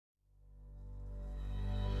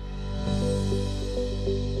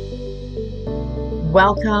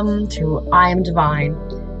Welcome to I Am Divine,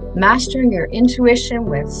 mastering your intuition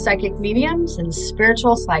with psychic mediums and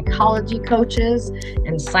spiritual psychology coaches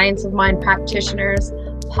and science of mind practitioners,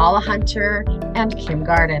 Paula Hunter and Kim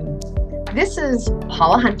Garden. This is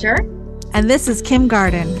Paula Hunter. And this is Kim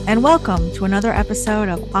Garden, and welcome to another episode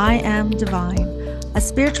of I Am Divine, a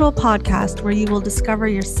spiritual podcast where you will discover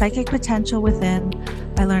your psychic potential within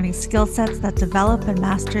by learning skill sets that develop and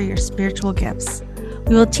master your spiritual gifts.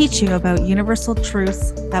 We will teach you about universal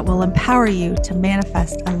truths that will empower you to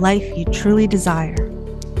manifest a life you truly desire.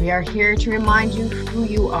 We are here to remind you who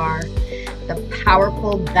you are, the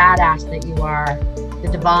powerful badass that you are, the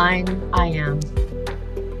divine I am.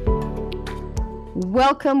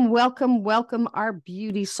 Welcome, our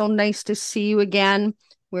beauty. So nice to see you again.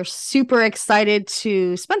 We're super excited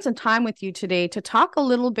to spend some time with you today to talk a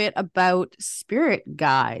little bit about spirit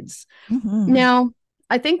guides. Mm-hmm. Now,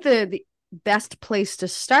 I think the best place to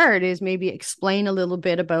start is maybe explain a little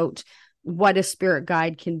bit about what a spirit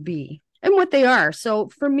guide can be and what they are. So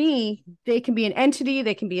for me, they can be an entity,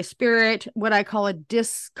 they can be a spirit, what I call a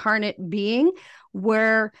discarnate being,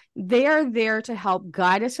 where they are there to help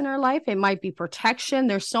guide us in our life. It might be protection.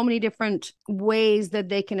 There's so many different ways that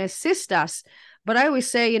they can assist us. But I always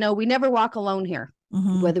say, we never walk alone here.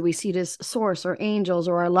 Mm-hmm. Whether we see it as source or angels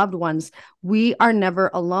or our loved ones, we are never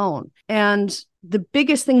alone. And the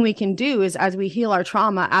biggest thing we can do is, as we heal our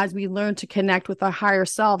trauma, as we learn to connect with our higher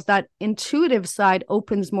selves, that intuitive side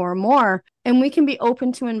opens more and more, and we can be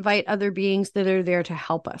open to invite other beings that are there to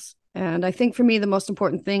help us. And I think for me, the most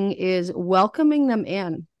important thing is welcoming them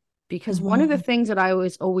in, because mm-hmm. one of the things that I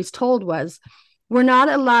was always told was, we're not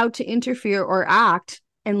allowed to interfere or act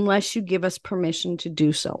unless you give us permission to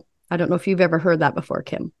do so. I don't know if you've ever heard that before,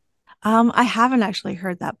 Kim. I haven't actually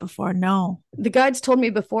heard that before. No. The guides told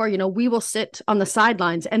me before, we will sit on the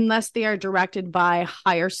sidelines unless they are directed by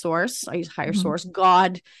higher source. I use higher mm-hmm. source,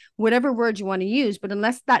 God, whatever word you want to use. But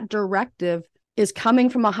unless that directive is coming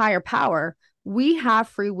from a higher power, we have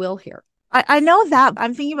free will here. I know that.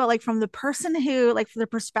 I'm thinking about from the person who, from the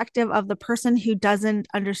perspective of the person who doesn't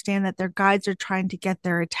understand that their guides are trying to get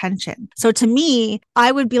their attention. So to me,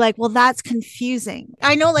 I would be like, well, that's confusing.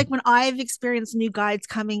 I know when I've experienced new guides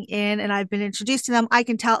coming in and I've been introduced to them, I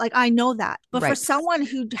can tell, I know that. But right. For someone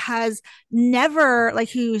who has never,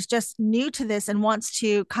 who's just new to this and wants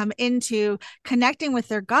to come into connecting with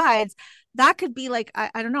their guides, that could be I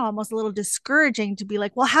don't know, almost a little discouraging to be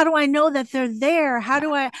well, how do I know that they're there? How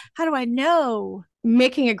do I know?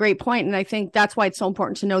 Making a great point. And I think that's why it's so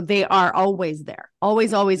important to know they are always there.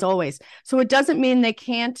 Always, always, always. So it doesn't mean they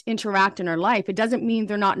can't interact in our life. It doesn't mean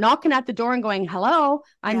they're not knocking at the door and going, hello,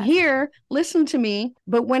 I'm here, listen to me.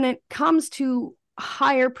 But when it comes to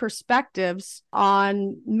higher perspectives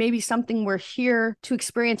on maybe something we're here to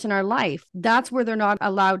experience in our life, that's where they're not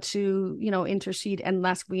allowed to, intercede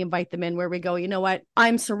unless we invite them in, where we go, you know what,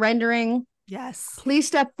 I'm surrendering. Yes. Please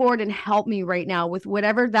step forward and help me right now with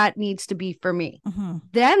whatever that needs to be for me. Mm-hmm.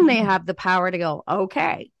 Then mm-hmm. they have the power to go,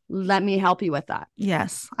 okay, let me help you with that.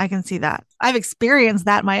 Yes, I can see that. I've experienced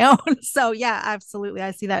that my own. So yeah, absolutely.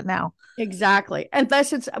 I see that now. Exactly.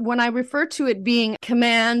 Unless it's when I refer to it being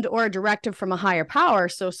command or a directive from a higher power.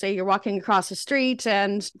 So say you're walking across the street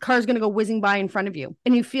and a car's going to go whizzing by in front of you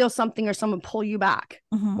and you feel something or someone pull you back,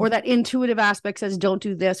 mm-hmm. or that intuitive aspect says, don't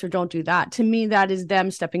do this or don't do that. To me, that is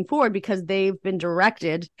them stepping forward because they've been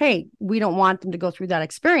directed. Hey, we don't want them to go through that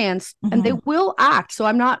experience, mm-hmm. and they will act. So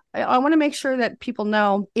I want to make sure that people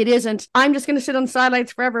know it isn't, I'm just going to sit on the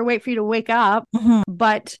sidelines forever, wait for you to wake up, mm-hmm.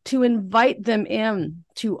 but to invite them in,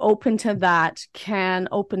 to open to that can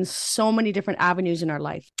open so many different avenues in our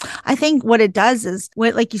life. I think what it does is,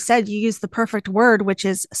 like you said, you use the perfect word, which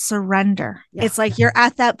is surrender. Yeah. It's you're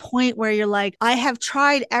at that point where you're I have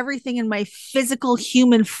tried everything in my physical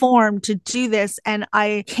human form to do this and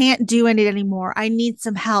I can't do it anymore. I need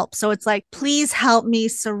some help. So it's please help me,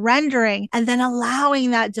 surrendering, and then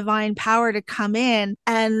allowing that divine power to come in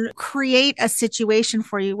and create a situation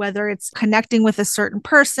for you, whether it's connecting with a certain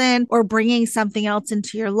person or bringing something else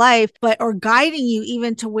into your life, or guiding you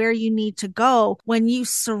even to where you need to go. When you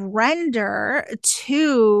surrender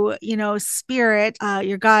to, spirit,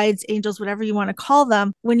 your guides, angels, whatever you want to call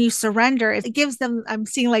them, when you surrender, it gives them, I'm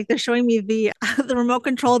seeing they're showing me the remote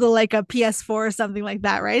control to a PS4 or something like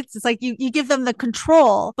that, right? It's you give them the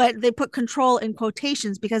control, but they put control in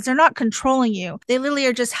quotations because they're not controlling you. They literally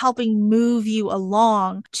are just helping move you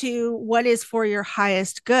along to what is for your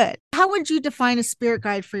highest good. How would you define a spirit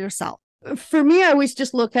guide for yourself? For me, I always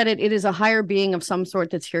just look at it. It is a higher being of some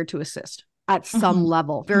sort that's here to assist. at some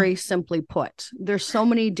level, very simply put. There's so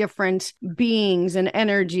many different beings and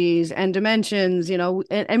energies and dimensions, you know,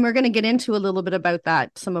 and we're going to get into a little bit about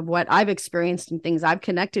that, some of what I've experienced and things I've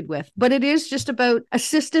connected with. But it is just about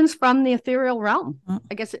assistance from the ethereal realm,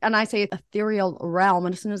 I guess. And I say ethereal realm.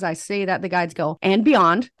 And as soon as I say that, the guides go, and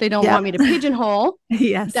beyond. They don't want me to pigeonhole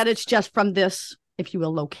that it's just from this, if you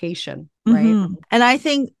will, location, right? And I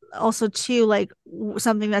think also too, like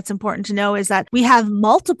something that's important to know is that we have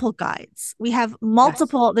multiple guides. We have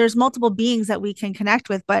multiple, there's multiple beings that we can connect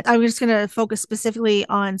with, but I'm just going to focus specifically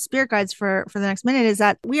on spirit guides for the next minute, is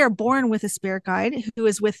that we are born with a spirit guide who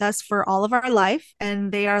is with us for all of our life.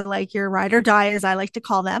 And they are like your ride or die, as I like to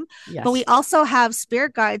call them. But we also have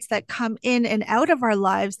spirit guides that come in and out of our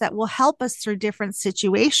lives that will help us through different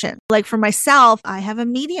situations. Like for myself, I have a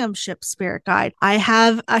mediumship spirit guide. I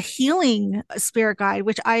have a healing spirit guide,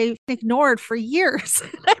 which I ignored for years.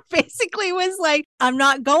 I basically was like, I'm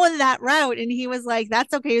not going that route. And he was like,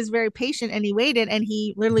 that's okay. He was very patient and he waited, and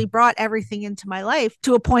he literally brought everything into my life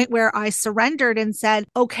to a point where I surrendered and said,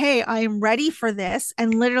 okay, I am ready for this.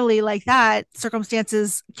 And literally like that,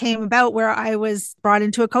 circumstances came about where I was brought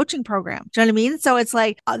into a coaching program. Do you know what I mean? So it's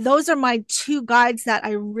like, those are my two guides that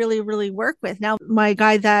I really, really work with. Now, my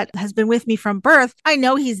guide that has been with me from birth, I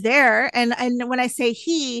know he's there. And when I say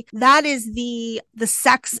he, that is the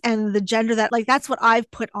sex and the gender that, like, that's what I've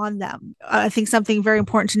put on them. I think something very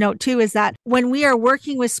important to note too is that when we are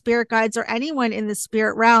working with spirit guides or anyone in the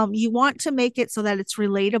spirit realm, you want to make it so that it's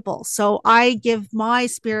relatable. So I give my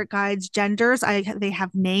spirit guides genders. They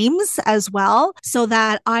have names as well, so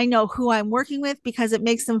that I know who I'm working with, because it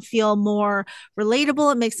makes them feel more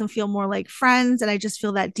relatable. It makes them feel more like friends. And I just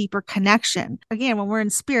feel that deeper connection. Again, when we're in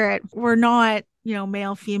spirit, we're not, you know,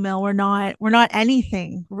 male, female, we're not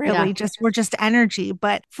anything really, we're just energy.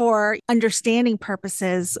 But for understanding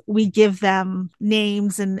purposes, we give them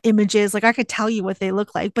names and images. Like I could tell you what they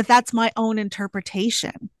look like, but that's my own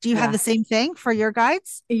interpretation. Do you have the same thing for your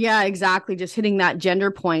guides? Yeah, exactly. Just hitting that gender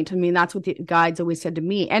point. I mean, that's what the guides always said to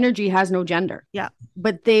me. Energy has no gender. Yeah.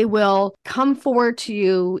 But they will come forward to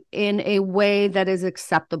you in a way that is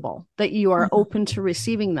acceptable, that you are open to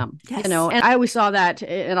receiving them. You know, and I always saw that,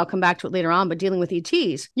 and I'll come back to it later on, but dealing with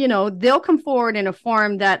ETs, you know, they'll come forward in a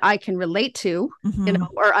form that I can relate to, you know,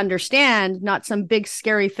 or understand, not some big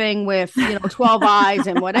scary thing with, you know, 12 eyes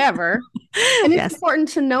and whatever. And it's important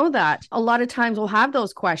to know that a lot of times we'll have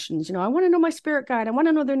those questions, you know, I want to know my spirit guide. I want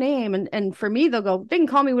to know their name. And for me, they'll go, they can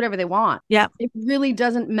call me whatever they want. Yeah. It really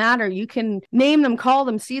doesn't matter. You can name them, call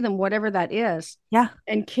them, see them, whatever that is. Yeah.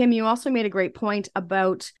 And Kim, you also made a great point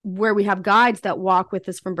about where we have guides that walk with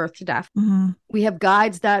us from birth to death. We have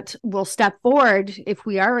guides that will step forward if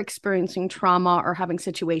we are experiencing trauma or having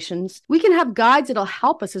situations. We can have guides that'll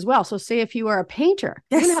help us as well. So say if you are a painter,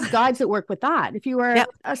 you can have guides that work with that. If you are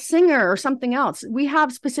a singer or something else, we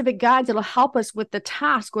have specific guides that'll help us with the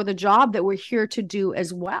task or the job that we're here to do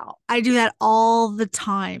as well. I do that all the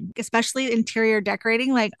time, especially interior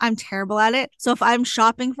decorating. Like I'm terrible at it. So if I'm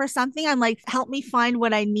shopping for something, I'm like, help me find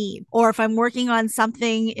what I need. Or if I'm working on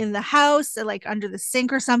something in the house, like under the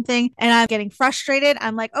sink or something, and I'm getting frustrated,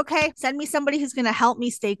 I'm like, okay, send me somebody who's going to help me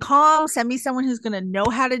stay calm. Send me someone who's going to know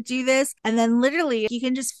how to do this. And then literally you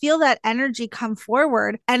can just feel that energy come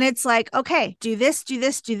forward. And it's like, okay, do this, do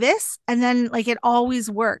this, do this. And then like it always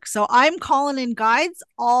works. So I'm calling in guides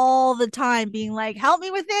all the time, being like, help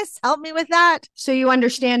me with this, help me with that. So you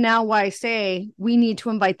understand now why I say we need to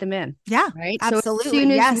invite them in. Yeah, right. Absolutely. So as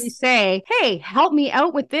soon as we say, hey, help me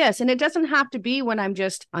out with this. And it doesn't have to be when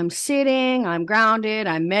I'm sitting, I'm grounded,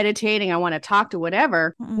 I'm meditating, I want to talk to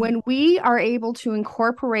whatever. When we are able to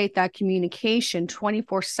incorporate that communication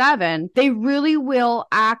 24/7, they really will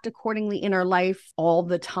act accordingly in our life all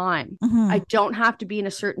the time. I don't have to be in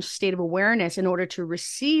a certain state of awareness in order to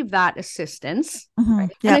receive that assistance.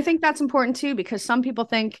 Right? And I think that's important too, because some people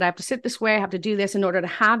think I have to sit this way, I have to do this in order to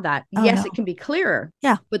have that. Yes, it can be clearer.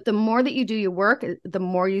 Yeah. But the more that you do your work, the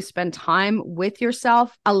more you spend time with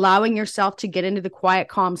yourself, allowing yourself to get into the quiet,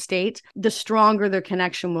 calm state, the stronger their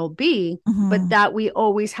connection will be. But that we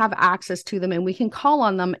always have access to them and we can call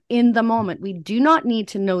on them in the moment. We do not need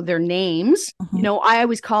to know their names. You know, I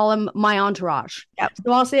always call them my entourage.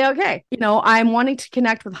 So I'll say, okay, you know, I'm wanting to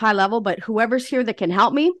connect with high level, but whoever's here that can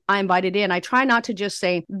help me, I invited in. I try not to just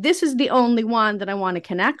say, this is the only one that I want to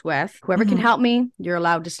connect with. Whoever can help me, you're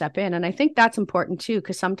allowed to step in. And I think that's important too,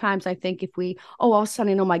 because sometimes I think if we, all of a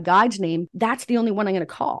sudden I know my guide's name, that's the only one I'm going to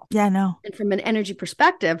call. Yeah, no. And from an energy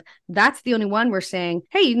perspective, that's the only one we're saying,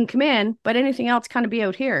 hey, you can come in, but anything else kind of be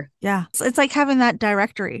out here. Yeah. So it's like having that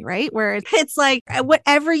directory, right? Where it's like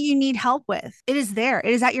whatever you need help with, it is there.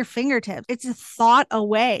 It is at your fingertips. It's a thought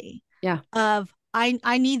away. Yeah. Of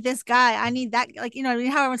I need this guy. I need that. Like, you know,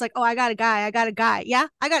 how everyone's like, oh, I got a guy. I got a guy. Yeah.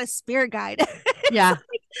 I got a spirit guide. Yeah.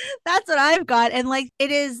 That's what I've got. And like, it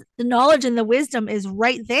is the knowledge and the wisdom is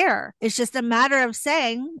right there. It's just a matter of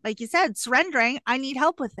saying, like you said, surrendering. I need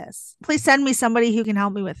help with this. Please send me somebody who can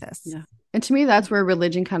help me with this. Yeah. And to me, that's where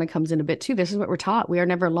religion kind of comes in a bit too. This is what we're taught. We are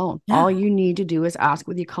never alone. Yeah. All you need to do is ask,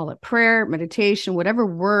 whether you call it prayer, meditation, whatever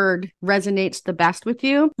word resonates the best with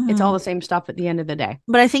you. It's all the same stuff at the end of the day.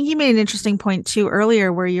 But I think you made an interesting point too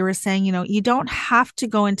earlier where you were saying, you know, you don't have to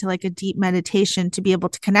go into like a deep meditation to be able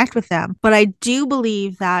to connect with them. But I do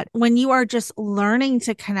believe that when you are just learning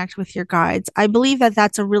to connect with your guides, I believe that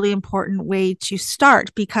that's a really important way to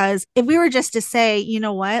start. Because if we were just to say, you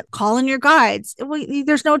know what, call in your guides,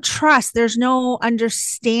 there's no trust. There's no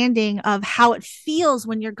understanding of how it feels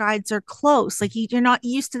when your guides are close. Like you're not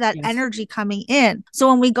used to that energy coming in. So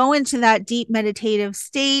when we go into that deep meditative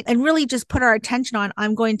state and really just put our attention on,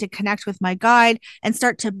 I'm going to connect with my guide and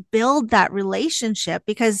start to build that relationship,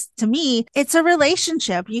 because to me, it's a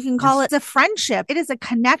relationship. You can call it a friendship. It is a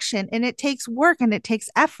connection, and it takes work and it takes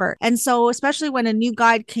effort. And so especially when a new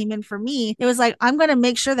guide came in for me, it was like, I'm going to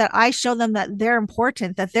make sure that I show them that they're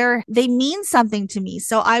important, that they mean something to me.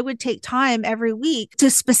 So I would take time every week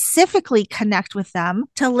to specifically connect with them,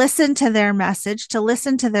 to listen to their message, to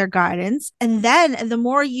listen to their guidance. And then the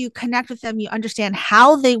more you connect with them, you understand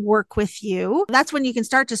how they work with you. That's when you can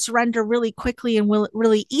start to surrender really quickly and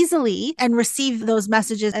really easily and receive those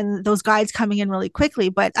messages and those guides coming in really quickly.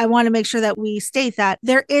 But I want to make sure that we state that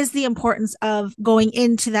there is the importance of going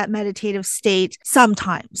into that meditative state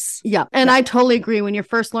sometimes. Yeah. And I totally agree. When you're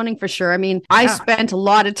first learning, for sure. I mean, I spent a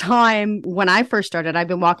lot of time when I first started. I've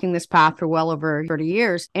been walking this path for well over 30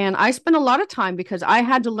 years. And I spent a lot of time because I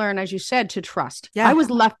had to learn, as you said, to trust. Yeah. I was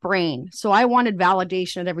left brain. So I wanted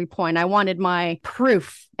validation at every point. I wanted my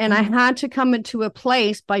proof. And I had to come into a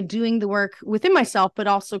place by doing the work within myself, but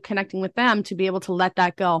also connecting with them to be able to let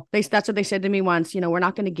that go. That's what they said to me once, you know, we're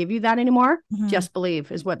not going to give you that anymore. Just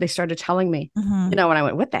believe, is what they started telling me. You know, and I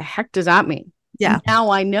went, what the heck does that mean? Yeah. Now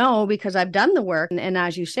I know, because I've done the work. And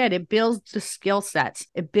as you said, it builds the skill sets.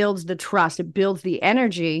 It builds the trust. It builds the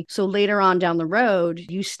energy. So later on down the road,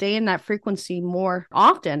 you stay in that frequency more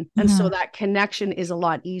often. And so that connection is a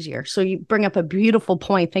lot easier. So you bring up a beautiful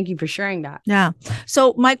point. Thank you for sharing that. Yeah.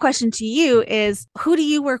 So my question to you is, who do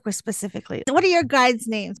you work with specifically? What are your guides'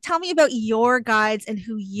 names? Tell me about your guides and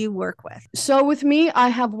who you work with. So with me, I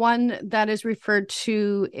have one that is referred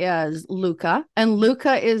to as Luca. And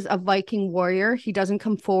Luca is a Viking warrior. He doesn't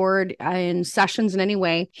come forward in sessions in any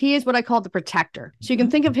way. He is what I call the protector. So you can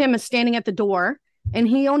think of him as standing at the door, and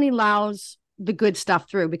he only allows the good stuff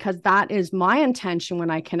through, because that is my intention when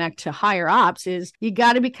I connect to higher ups, is you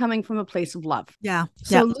got to be coming from a place of love. Yeah.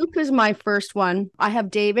 So Luke is my first one. I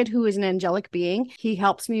have David, who is an angelic being. He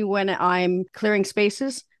helps me when I'm clearing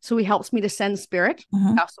spaces. So he helps me to send spirit.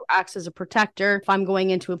 He also acts as a protector. If I'm going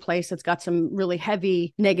into a place that's got some really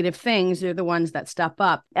heavy negative things, they're the ones that step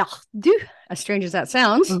up. As strange as that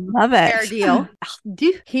sounds. Love it. Fair deal.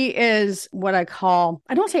 He is what I call,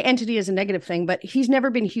 I don't say entity is a negative thing, but he's never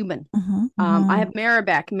been human. I have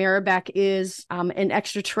Maribek. Maribek is an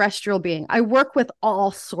extraterrestrial being. I work with all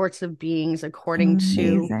sorts of beings according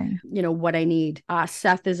to, you know, what I need.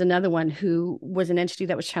 Seth is another one who was an entity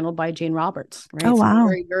that was channeled by Jane Roberts. Right? Oh, wow.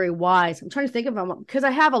 Very, very wise. I'm trying to think of them because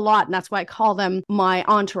I have a lot, and that's why I call them my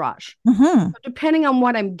entourage. So depending on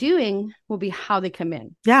what I'm doing will be how they come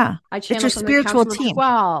in. Yeah. I channel it's your spiritual team.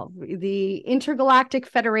 12, the Intergalactic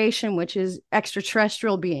Federation, which is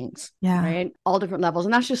extraterrestrial beings. Yeah. Right. All different levels.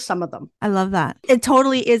 And that's just some of them. I love that. It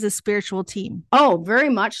totally is a spiritual team. Oh, very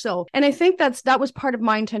much so. And I think that was part of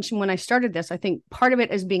my intention when I started this. I think part of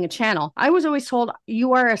it is being a channel. I was always told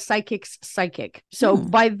you are a psychic's psychic. So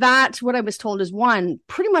by that, what I was told is, one,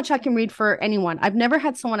 pretty much I can read for anyone. I've never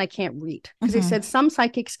had someone I can't read, because they said some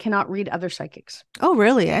psychics cannot read other psychics. Oh,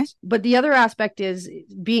 really? Eh? But the other aspect is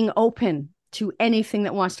being open to anything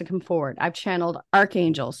that wants to come forward. I've channeled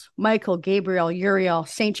archangels, Michael, Gabriel, Uriel,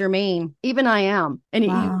 Saint Germain, even I am. And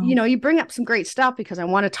you bring up some great stuff, because I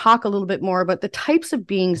want to talk a little bit more about the types of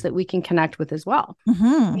beings that we can connect with as well.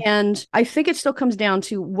 And I think it still comes down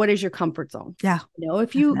to, what is your comfort zone? Yeah. You know,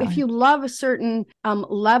 if you love a certain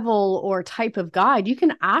level or type of guide, you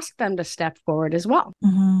can ask them to step forward as well.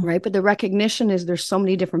 Right. But the recognition is there's so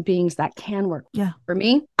many different beings that can work. Yeah. For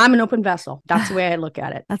me, I'm an open vessel. That's the way I look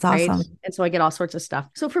at it. That's awesome. Right? And so I get all sorts of stuff.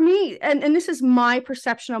 So for me, and this is my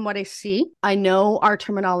perception on what I see, I know our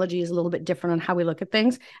terminology is a little bit different on how we look at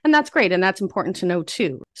things. And that's great. And that's important to know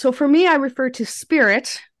too. So for me, I refer to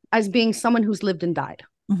spirit as being someone who's lived and died.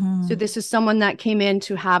 So this is someone that came in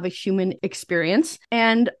to have a human experience,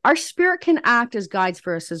 and our spirit can act as guides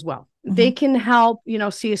for us as well. They can help,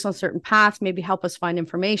 see us on certain paths, maybe help us find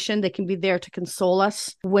information. They can be there to console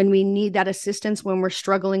us when we need that assistance, when we're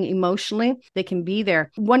struggling emotionally. They can be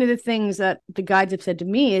there. One of the things that the guides have said to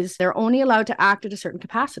me is they're only allowed to act at a certain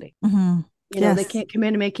capacity. They can't come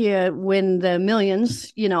in and make you win the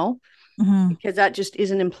millions, because that just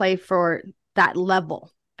isn't in play for that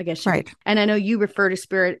level, I guess. Right. And I know you refer to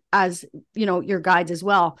spirit as, your guides as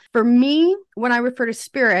well. For me, when I refer to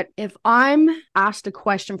spirit, if I'm asked a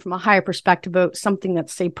question from a higher perspective about something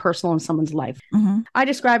that's, say, personal in someone's life, I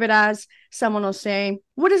describe it as someone will say,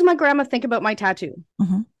 what does my grandma think about my tattoo?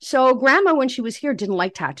 So grandma, when she was here, didn't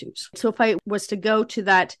like tattoos. So if I was to go to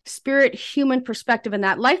that spirit human perspective in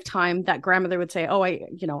that lifetime, that grandmother would say, oh,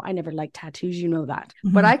 I never liked tattoos, that.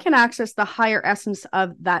 But I can access the higher essence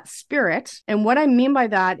of that spirit. And what I mean by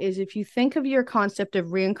that is if you think of your concept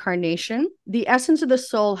of reincarnation, the essence of the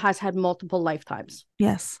soul has had multiple lifetimes.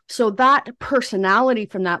 Yes. So that personality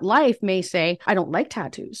from that life may say, I don't like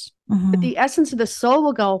tattoos. But the essence of the soul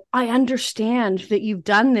will go, I understand that you've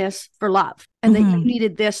done this for love and that you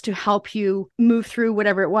needed this to help you move through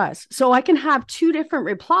whatever it was. So I can have two different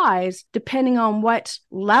replies depending on what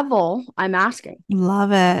level I'm asking.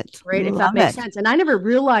 Love it. Right. If that makes sense. And I never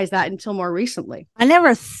realized that until more recently. I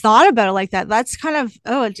never thought about it like that. That's kind of,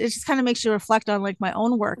 it just kind of makes you reflect on like my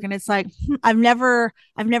own work. And it's like, I've never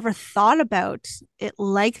thought about it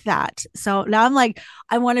like that. So now I'm like,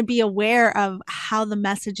 I want to be aware of how the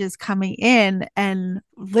message is coming in and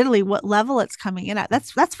literally what level it's coming in at.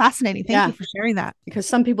 That's fascinating. Thank you for sharing that. Because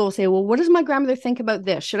some people will say, well, what does my grandmother think about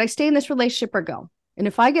this? Should I stay in this relationship or go? And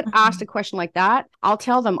if I get asked a question like that, I'll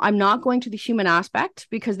tell them I'm not going to the human aspect,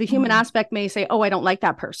 because the human aspect may say, oh, I don't like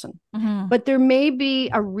that person. But there may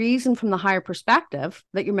be a reason from the higher perspective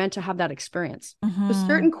that you're meant to have that experience. So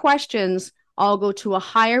certain questions, I'll go to a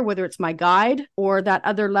higher, whether it's my guide or that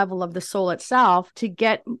other level of the soul itself, to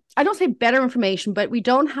get, I don't say better information, but we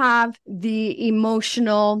don't have the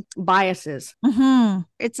emotional biases.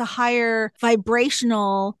 It's a higher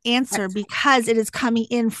vibrational answer because it is coming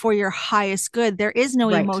in for your highest good. There is no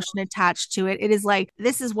emotion attached to it. It is like,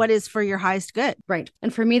 this is what is for your highest good. Right.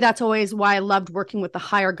 And for me, that's always why I loved working with the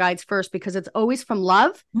higher guides first, because it's always from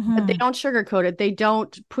love, but they don't sugarcoat it. They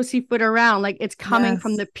don't pussyfoot around. Like, it's coming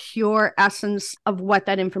from the pure essence of what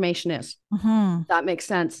that information is. That makes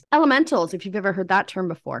sense. Elementals, if you've ever heard that term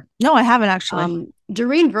before. No, I haven't actually.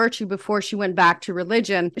 Doreen Virtue, before she went back to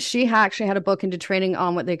religion, she actually had a book into training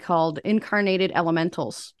on what they called incarnated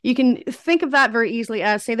elementals. You can think of that very easily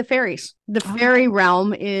as, say, the fairies. The fairy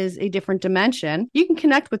realm is a different dimension. You can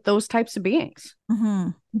connect with those types of beings.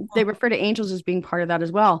 They refer to angels as being part of that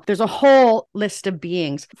as well. There's a whole list of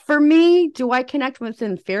beings. For me, do I connect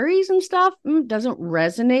within fairies and stuff? Doesn't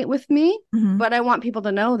resonate with me. But I want people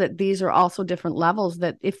to know that these are also different levels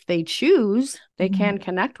that if they choose, they can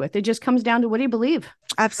connect with. It just comes down to, what do you believe?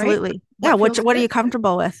 Absolutely. Right? Yeah. What are you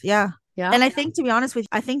comfortable with? Yeah. Yeah. And I think, to be honest with you,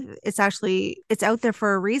 I think it's out there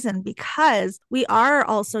for a reason, because we are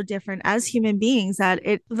also different as human beings, that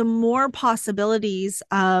the more possibilities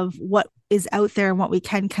of what is out there and what we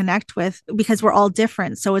can connect with, because we're all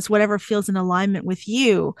different. So it's whatever feels in alignment with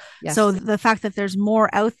you. Yes. So the fact that there's more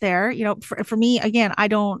out there, for me, again, I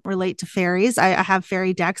don't relate to fairies. I have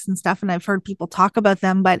fairy decks and stuff, and I've heard people talk about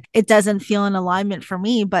them, but it doesn't feel in alignment for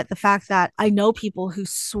me. But the fact that I know people who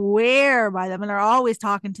swear by them and are always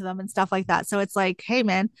talking to them and stuff like that. So it's like, hey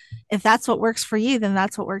man, if that's what works for you, then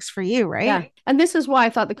that's what works for you. Right. Yeah. And this is why I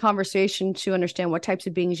thought the conversation to understand what types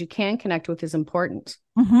of beings you can connect with is important.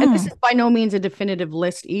 And this is by no means a definitive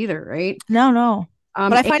list either, right? No.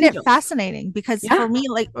 But I find it fascinating because for me,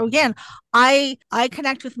 like, again, I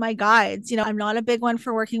connect with my guides. I'm not a big one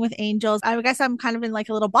for working with angels. I guess I'm kind of in like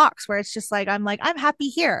a little box where it's just like, I'm happy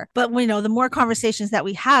here. But the more conversations that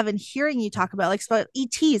we have and hearing you talk about, like, about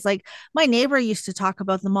ETs, like my neighbor used to talk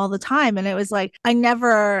about them all the time. And it was like, I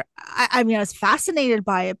was fascinated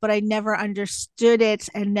by it, but I never understood it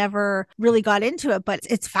and never really got into it. But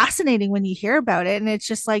it's fascinating when you hear about it. And it's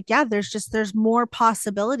just like, yeah, there's more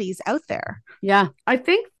possibilities out there. Yeah. I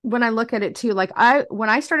think when I look at it too, like when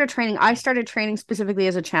I started training specifically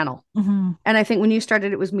as a channel. And I think when you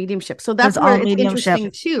started, it was mediumship. So that's where it's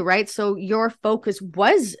interesting too, right? So your focus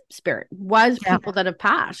was spirit, was people that have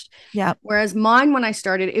passed. Yeah. Whereas mine, when I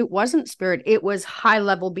started, it wasn't spirit, it was high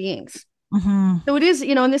level beings. So it is,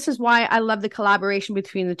 and this is why I love the collaboration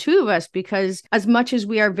between the two of us, because as much as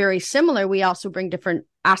we are very similar, we also bring different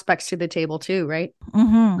aspects to the table too, right?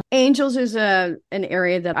 Angels is an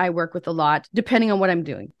area that I work with a lot, depending on what I'm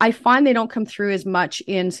doing. I find they don't come through as much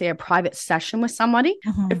in, say, a private session with somebody.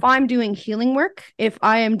 If I'm doing healing work, if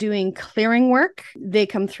I am doing clearing work, they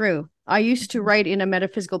come through. I used to write in a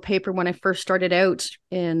metaphysical paper when I first started out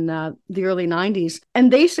in the early 90s,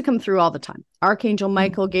 and they used to come through all the time. Archangel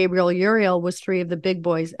Michael, Gabriel, Uriel was three of the big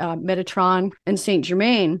boys, Metatron and Saint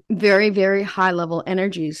Germain, very, very high level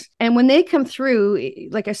energies. And when they come through,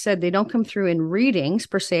 like I said, they don't come through in readings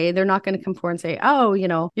per se. They're not going to come forward and say, oh,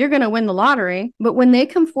 you're going to win the lottery. But when they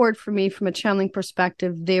come forward for me from a channeling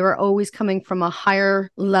perspective, they were always coming from a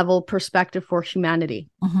higher level perspective for humanity.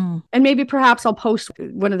 Mm-hmm. And maybe perhaps I'll post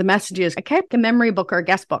one of the messages. I kept a memory book or a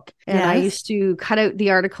guest book, and I used to cut out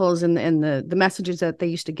the articles and the messages that they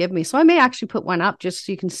used to give me. So I may actually put one up just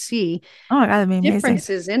so you can see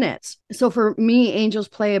differences in it. So for me, angels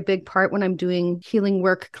play a big part when I'm doing healing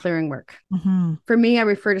work, clearing work. Mm-hmm. For me, I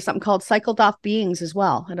refer to something called cycled off beings as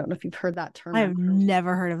well. I don't know if you've heard that term. I've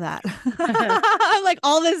never heard of that. I'm like,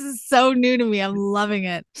 all this is so new to me. I'm loving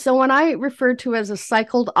it. So when I refer to as a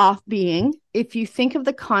cycled off being, if you think of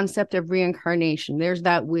the concept of reincarnation, there's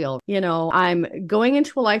that wheel. I'm going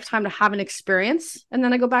into a lifetime to have an experience, and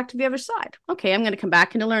then I go back to the other side. Okay, I'm going to come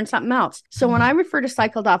back and to learn something else. So when I refer to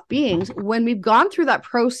cycled off beings, when we've gone through that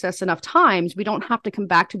process enough times, we don't have to come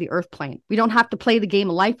back to the earth plane. We don't have to play the game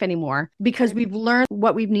of life anymore because we've learned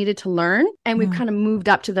what we've needed to learn, and we've kind of moved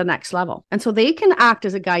up to the next level. And so they can act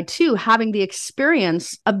as a guide too, having the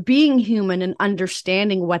experience of being human and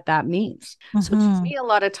understanding what that means. So to me, a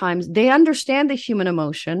lot of times they understand the human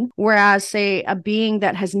emotion, whereas say a being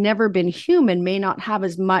that has never been human may not have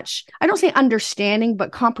as much, I don't say understanding,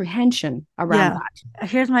 but comprehension around that.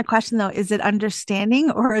 Here's my question though. Is it understanding,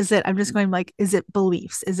 or is it, I'm just going like, is it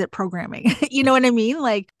beliefs? Is it programming? You know what I mean?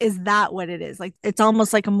 Like, is that what it is? Like, it's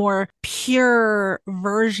almost like a more pure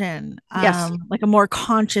version, like a more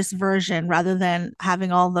conscious version rather than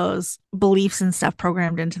having all those beliefs and stuff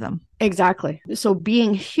programmed into them. Exactly. So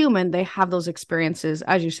being human, they have those experiences,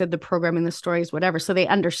 as you said, the programming, the stories, whatever. So they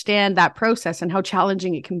understand that process and how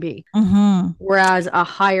challenging it can be. Mm-hmm. Whereas a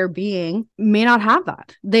higher being may not have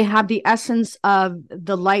that. They have the essence of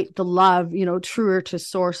the light, the love, truer to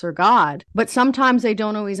source or God. But sometimes they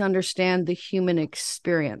don't always understand the human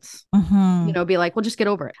experience. Mm-hmm. Be like, well, just get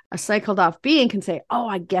over it. A cycled off being can say, oh,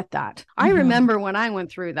 I get that. Mm-hmm. I remember when I went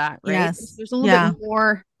through that, right? Yes. There's a little bit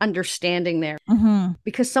more understanding there,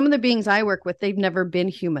 because some of the beings I work with, they've never been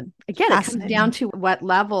human. Again, it comes down to what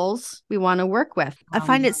levels we want to work with. I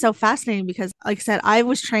find it so fascinating because, like I said, I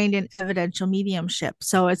was trained in evidential mediumship.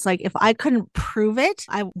 So it's like, if I couldn't prove it,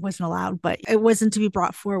 I wasn't allowed, but it wasn't to be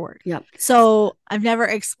brought forward. Yep. So I've never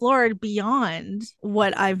explored beyond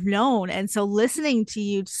what I've known. And so listening to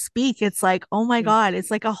you speak, it's like, oh my God, it's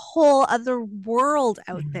like a whole other world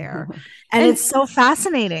out there. And it's so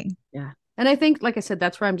fascinating. Yeah. And I think, like I said,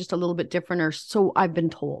 that's where I'm just a little bit different, or so I've been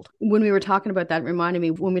told. When we were talking about that, it reminded me,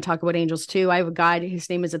 when we talk about angels too, I have a guide, his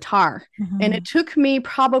name is Atar. And it took me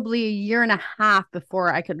probably a year and a half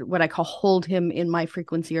before I could, what I call, hold him in my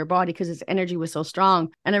frequency or body, because his energy was so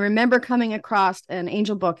strong. And I remember coming across an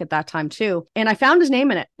angel book at that time too. And I found his name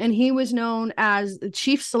in it. And he was known as the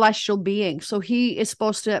chief celestial being. So he is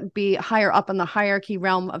supposed to be higher up in the hierarchy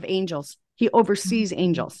realm of angels. He oversees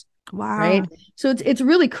angels. Wow. Right. So it's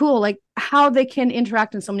really cool, like how they can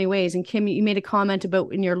interact in so many ways. And Kim, you made a comment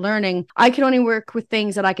about in your learning, I can only work with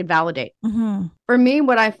things that I could validate. For me,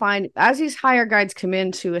 what I find as these higher guides come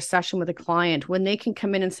into a session with a client, when they can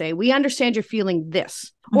come in and say, we understand you're feeling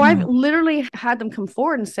this. Or I've literally had them come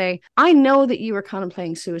forward and say, I know that you were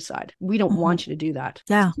contemplating suicide. We don't want you to do that.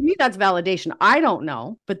 Yeah. To me, that's validation. I don't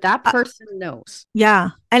know, but that person knows. Yeah.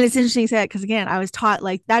 And it's interesting to say that, because again, I was taught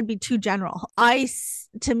like that'd be too general.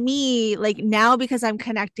 To me, like now, because I'm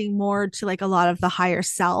connecting more to like a lot of the higher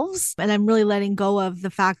selves, and I'm really letting go of the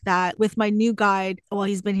fact that with my new guide, well,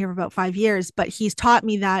 he's been here for about 5 years, but he's taught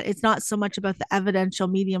me that it's not so much about the evidential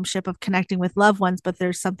mediumship of connecting with loved ones, but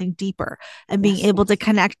there's something deeper, and being able to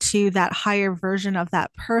connect to that higher version of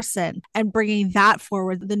that person and bringing that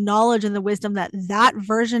forward, the knowledge and the wisdom that that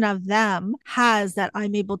version of them has, that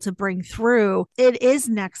I'm able to bring through. It is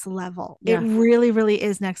next level. It really, really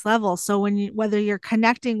is next level. So whether you're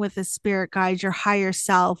connecting with a spirit guide, your higher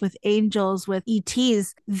self, with angels, with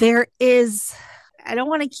ETs, there is, I don't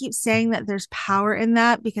want to keep saying that there's power in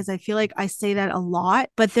that, because I feel like I say that a lot,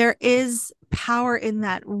 but there is power in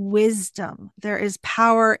that wisdom. There is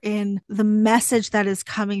power in the message that is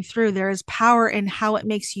coming through. There is power in how it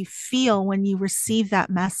makes you feel when you receive that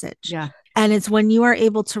message. Yeah. And it's when you are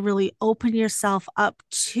able to really open yourself up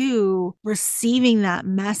to receiving that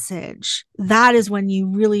message, that is when you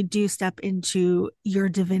really do step into your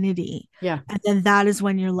divinity. Yeah. And then that is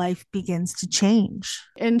when your life begins to change.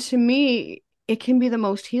 And to me, it can be the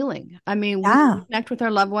most healing. I mean, we connect with our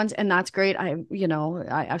loved ones, and that's great.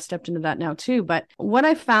 I've stepped into that now too. But what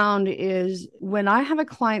I found is when I have a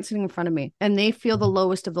client sitting in front of me and they feel the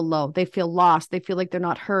lowest of the low, they feel lost, they feel like they're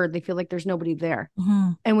not heard, they feel like there's nobody there.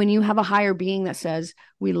 And when you have a higher being that says,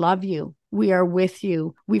 we love you, we are with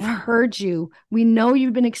you, we've heard you, we know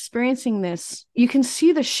you've been experiencing this, you can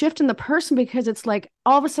see the shift in the person, because it's like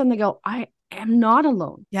all of a sudden they go, I am not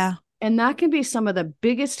alone. Yeah. And that can be some of the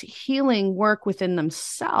biggest healing work within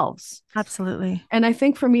themselves. Absolutely. And I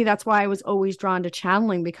think for me, that's why I was always drawn to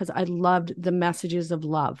channeling, because I loved the messages of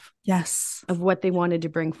love. Yes. Of what they wanted to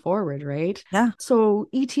bring forward, right? Yeah. So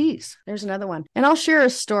ETs, there's another one. And I'll share a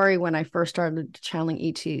story when I first started channeling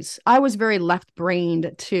ETs. I was very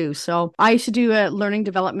left-brained too. So I used to do a learning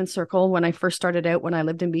development circle when I first started out when I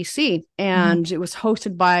lived in BC. And it was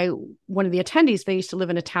hosted by one of the attendees. They used to live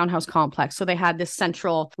in a townhouse complex. So they had this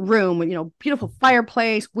central room with, beautiful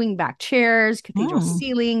fireplace, wing-back chairs, cathedral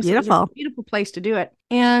ceilings. Beautiful. It was a beautiful place to do it.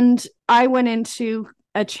 And I went into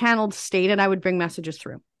a channeled state and I would bring messages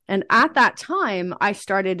through. And at that time, I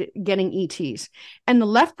started getting ETs, and the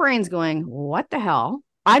left brain's going, what the hell?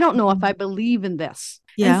 I don't know if I believe in this.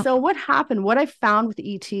 Yeah. And so what happened, what I found with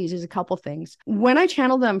ETs is a couple things. When I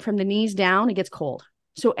channel them from the knees down, it gets cold.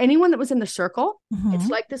 So anyone that was in the circle, it's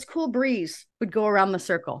like this cool breeze would go around the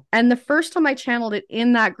circle. And the first time I channeled it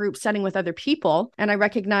in that group setting with other people, and I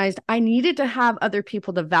recognized I needed to have other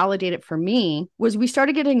people to validate it for me, was we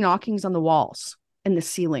started getting knockings on the walls and the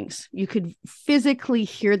ceilings. You could physically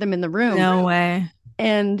hear them in the room. No way.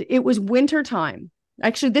 And it was winter time.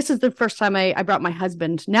 Actually, this is the first time I brought my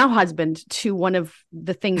husband, now husband, to one of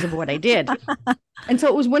the things of what I did. And so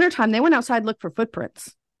it was wintertime. They went outside, looked for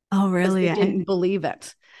footprints. Oh, really? They didn't believe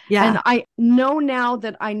it. Yeah. And I know now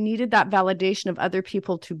that I needed that validation of other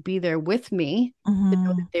people to be there with me, to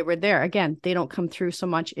know that they were there. Again, they don't come through so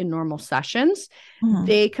much in normal sessions.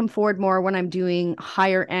 They come forward more when I'm doing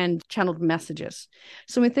higher end channeled messages.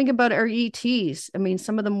 So when we think about our ETs, I mean,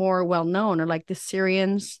 some of the more well-known are like the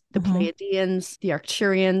Sirians, the Pleiadians, the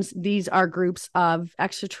Arcturians. These are groups of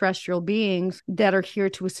extraterrestrial beings that are here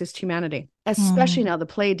to assist humanity. Especially now, the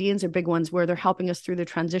Pleiadians are big ones where they're helping us through the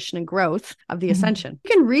transition and growth of the ascension. You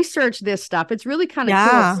can research this stuff. It's really kind of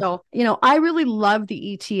cool. So, I really love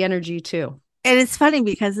the ET energy too. And it's funny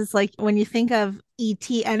because it's like when you think of ET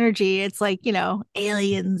energy, it's like,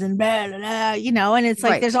 aliens and blah, blah, blah, and it's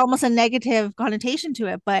like there's almost a negative connotation to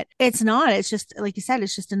it, but it's not. It's just, like you said,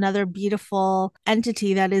 it's just another beautiful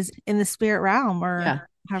entity that is in the spirit realm, or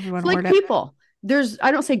however you want to word it. Like people.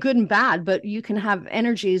 I don't say good and bad, but you can have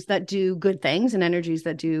energies that do good things and energies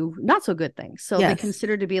that do not so good things. So they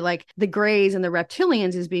consider to be like the grays and the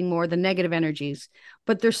reptilians as being more the negative energies.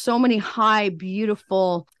 But there's so many high,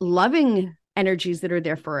 beautiful, loving energies that are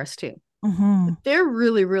there for us too. They're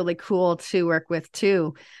really, really cool to work with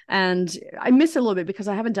too. And I miss it a little bit because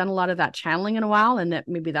I haven't done a lot of that channeling in a while, and that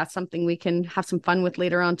maybe that's something we can have some fun with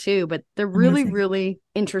later on too. But they're really, really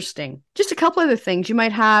interesting. Just a couple other things. You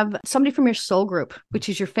might have somebody from your soul group, which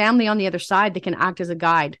is your family on the other side, that can act as a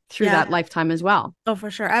guide through that lifetime as well. Oh,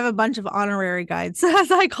 for sure. I have a bunch of honorary guides,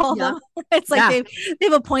 as I call them. It's like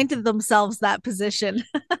they've appointed themselves that position.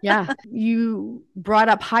 You brought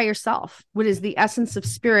up higher self, what is the essence of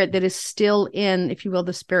spirit that is still in, if you will,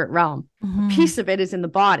 the spirit realm. A piece of it is in the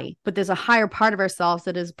body, but there's a higher part of ourselves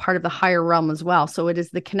that is part of the higher realm as well. So it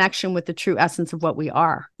is the connection with the true essence of what we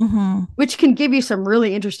are, which can give you some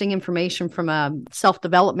really interesting information from a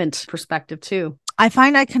self-development perspective too. I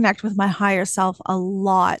find I connect with my higher self a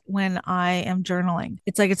lot when I am journaling.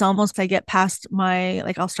 It's like, it's almost, I get past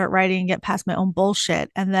I'll start writing and get past my own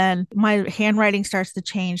bullshit. And then my handwriting starts to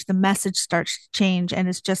change. The message starts to change. And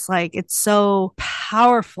it's just like, it's so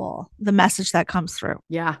powerful, the message that comes through.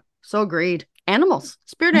 Yeah. So agreed. Animals,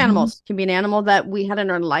 spirit animals can be an animal that we had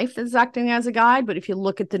in our life that's acting as a guide. But if you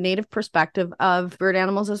look at the native perspective of spirit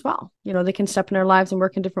animals as well, they can step in our lives and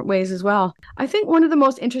work in different ways as well. I think one of the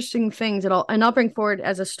most interesting things I'll bring forward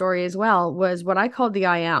as a story as well was what I called the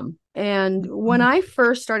I am. And when I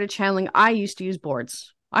first started channeling, I used to use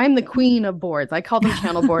boards. I'm the queen of boards. I call them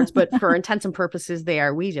channel boards, but for intents and purposes, they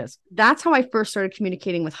are Ouijas. That's how I first started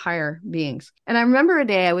communicating with higher beings. And I remember a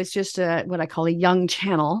day I was just what I call a young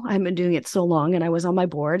channel. I've been doing it so long, and I was on my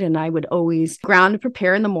board, and I would always ground and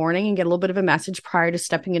prepare in the morning and get a little bit of a message prior to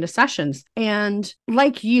stepping into sessions. And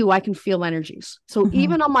like you, I can feel energies. So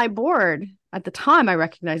even on my board, at the time, I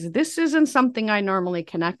recognized that this isn't something I normally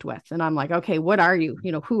connect with. And I'm like, okay, what are you?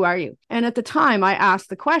 Who are you? And at the time, I asked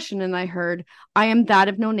the question and I heard, I am that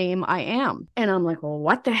of no name, I am. And I'm like, well,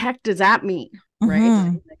 what the heck does that mean? right?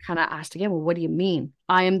 I kind of asked again, well, what do you mean?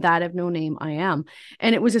 I am that of no name, I am.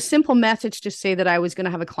 And it was a simple message to say that I was going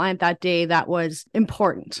to have a client that day that was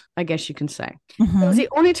important, I guess you can say. It was the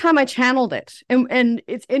only time I channeled it. And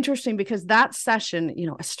it's interesting because that session, you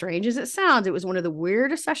know, as strange as it sounds, it was one of the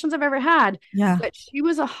weirdest sessions I've ever had. Yeah. But she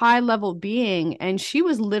was a high level being, and she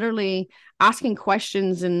was literally asking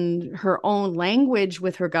questions in her own language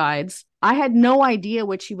with her guides. I had no idea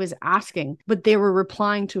what she was asking, but they were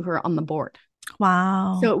replying to her on the board.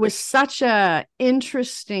 Wow. So it was such a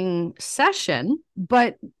interesting session,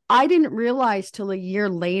 but I didn't realize till a year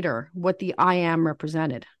later what the I am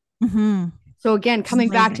represented. So again, coming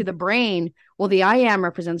back to the brain, well, the I am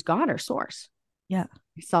represents God or source. Yeah.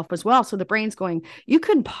 Yourself as well. So the brain's going, you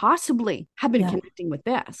couldn't possibly have been connecting with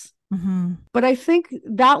this. But I think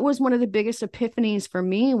that was one of the biggest epiphanies for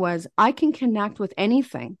me was I can connect with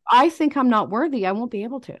anything. I think I'm not worthy. I won't be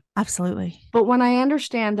able to. Absolutely. But when I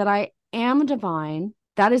understand that I am divine,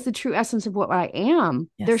 that is the true essence of what I am.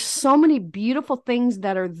 Yes. There's so many beautiful things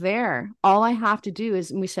that are there. All I have to do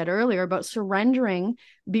is, and we said earlier about surrendering,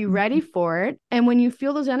 be ready for it. And when you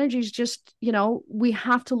feel those energies, just, you know, we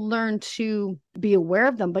have to learn to be aware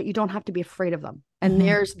of them, but you don't have to be afraid of them. And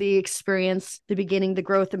there's the experience, the beginning, the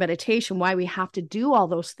growth, the meditation, why we have to do all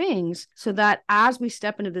those things so that as we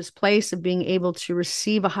step into this place of being able to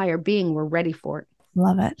receive a higher being, we're ready for it.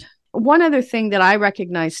 Love it. One other thing that I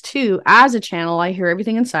recognize too, as a channel, I hear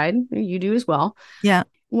everything inside. You do as well. Yeah.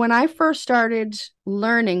 When I first started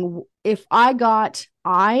learning, if I got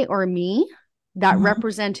I or me, that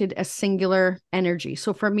represented a singular energy.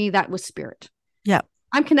 So for me, that was spirit. Yeah.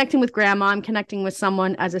 I'm connecting with grandma. I'm connecting with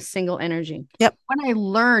someone as a single energy. Yep. When I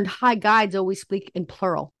learned high guides always speak in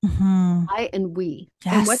plural, I and we.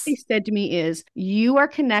 Yes. And what they said to me is, you are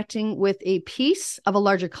connecting with a piece of a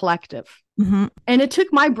larger collective. And it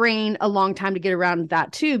took my brain a long time to get around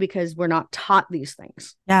that too, because we're not taught these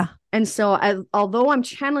things. Yeah. And so although I'm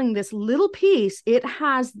channeling this little piece, it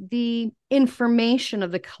has the information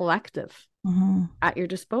of the collective at your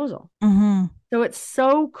disposal. So it's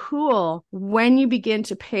so cool when you begin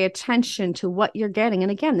to pay attention to what you're getting. And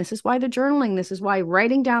again, this is why the journaling, this is why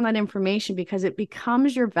writing down that information, because it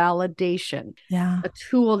becomes your validation. Yeah. A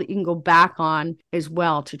tool that you can go back on as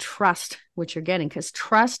well to trust what you're getting, because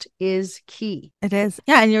trust is key. It is.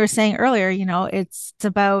 Yeah. And you were saying earlier, you know, it's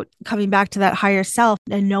about coming back to that higher self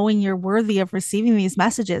and knowing you're worthy of receiving these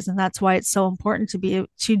messages. And that's why it's so important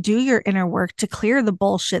to do your inner work, to clear the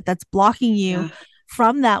bullshit that's blocking you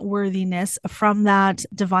from that worthiness, from that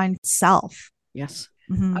divine self. Yes.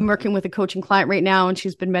 I'm working with a coaching client right now, and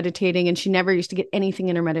she's been meditating, and she never used to get anything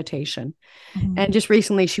in her meditation. And just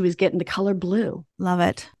recently she was getting the color blue. Love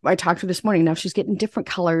it. I talked to her this morning. Now she's getting different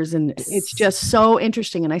colors, and it's just so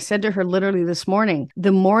interesting. And I said to her literally this morning,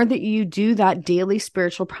 the more that you do that daily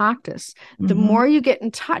spiritual practice, the more you get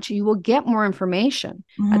in touch, you will get more information.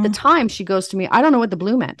 At the time, she goes to me, I don't know what the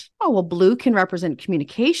blue meant. Oh, well, blue can represent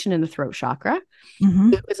communication in the throat chakra.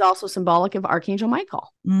 It was also symbolic of Archangel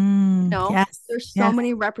Michael. There's so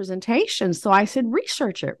many representations. So I said,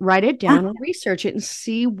 research it, write it down and research it and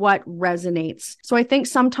see what resonates. So I think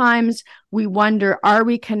sometimes we wonder, are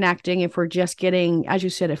we connecting if we're just getting, as you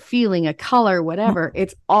said, a feeling, a color, whatever?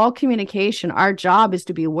 It's all communication. Our job is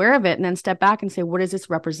to be aware of it and then step back and say, what does this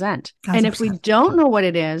represent? 100%. And if we don't know what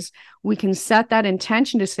it is, we can set that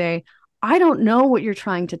intention to say, I don't know what you're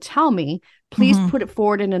trying to tell me. Please put it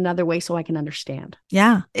forward in another way so I can understand.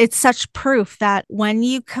 Yeah. It's such proof that when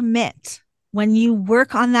you commit, when you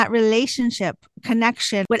work on that relationship,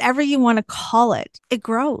 connection, whatever you want to call it, it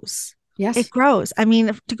grows. Yes. It grows. I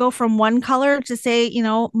mean, to go from one color to say, you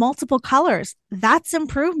know, multiple colors, that's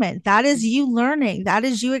improvement. That is you learning. That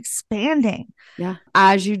is you expanding. Yeah.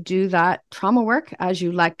 As you do that trauma work, as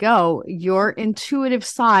you let go, your intuitive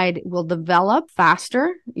side will develop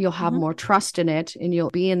faster. You'll have more trust in it, and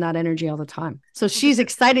you'll be in that energy all the time. So she's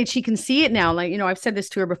excited. She can see it now. Like, you know, I've said this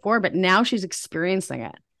to her before, but now she's experiencing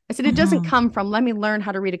it. I said, it doesn't come from, let me learn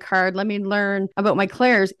how to read a card. Let me learn about my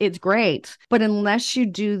clairs. It's great. But unless you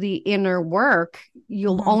do the inner work,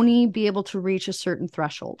 you'll only be able to reach a certain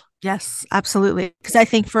threshold. Yes, absolutely. Because I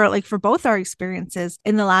think for both our experiences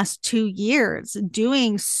in the last 2 years,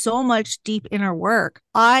 doing so much deep inner work,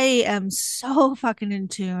 I am so fucking in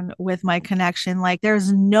tune with my connection. Like,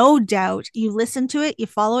 there's no doubt. You listen to it, you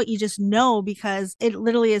follow it, you just know, because it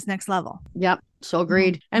literally is next level. Yep. So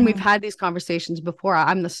agreed. And we've had these conversations before.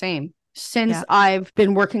 I'm the same. since I've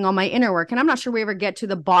been working on my inner work. And I'm not sure we ever get to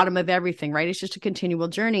the bottom of everything, right? It's just a continual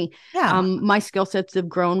journey. Yeah. My skill sets have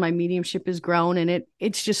grown, my mediumship has grown, and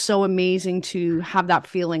it's just so amazing to have that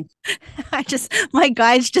feeling. My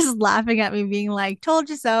guide's just laughing at me being like, told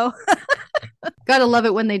you so. Gotta love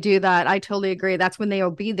it when they do that. I totally agree. That's when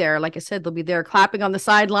they'll be there. Like I said, they'll be there clapping on the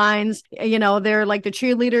sidelines. You know, they're like the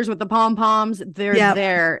cheerleaders with the pom-poms. They're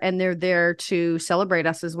there, and they're there to celebrate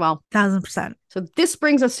us as well. 1000%. So this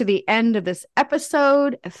brings us to the end of this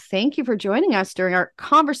episode. Thank you for joining us during our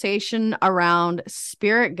conversation around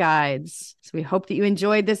spirit guides. So we hope that you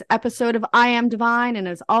enjoyed this episode of I Am Divine. And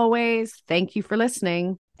as always, thank you for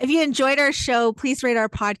listening. If you enjoyed our show, please rate our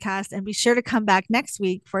podcast and be sure to come back next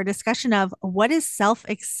week for a discussion of what is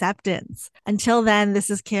self-acceptance. Until then, this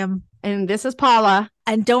is Kim. And this is Paula.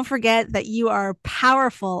 And don't forget that you are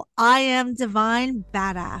powerful. I am divine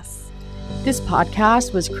badass. This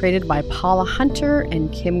podcast was created by Paula Hunter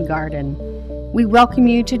and Kim Garden. We welcome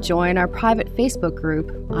you to join our private Facebook group,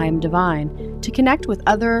 I Am Divine, to connect with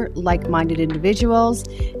other like-minded individuals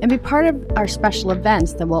and be part of our special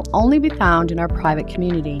events that will only be found in our private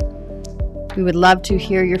community. We would love to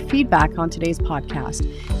hear your feedback on today's podcast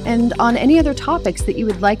and on any other topics that you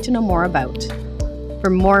would like to know more about. For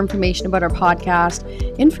more information about our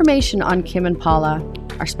podcast, information on Kim and Paula,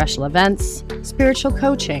 our special events, spiritual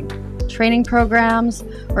coaching, training programs,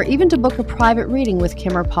 or even to book a private reading with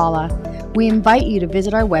Kim or Paula, we invite you to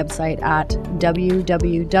visit our website at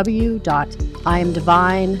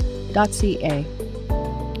www.iamdivine.ca.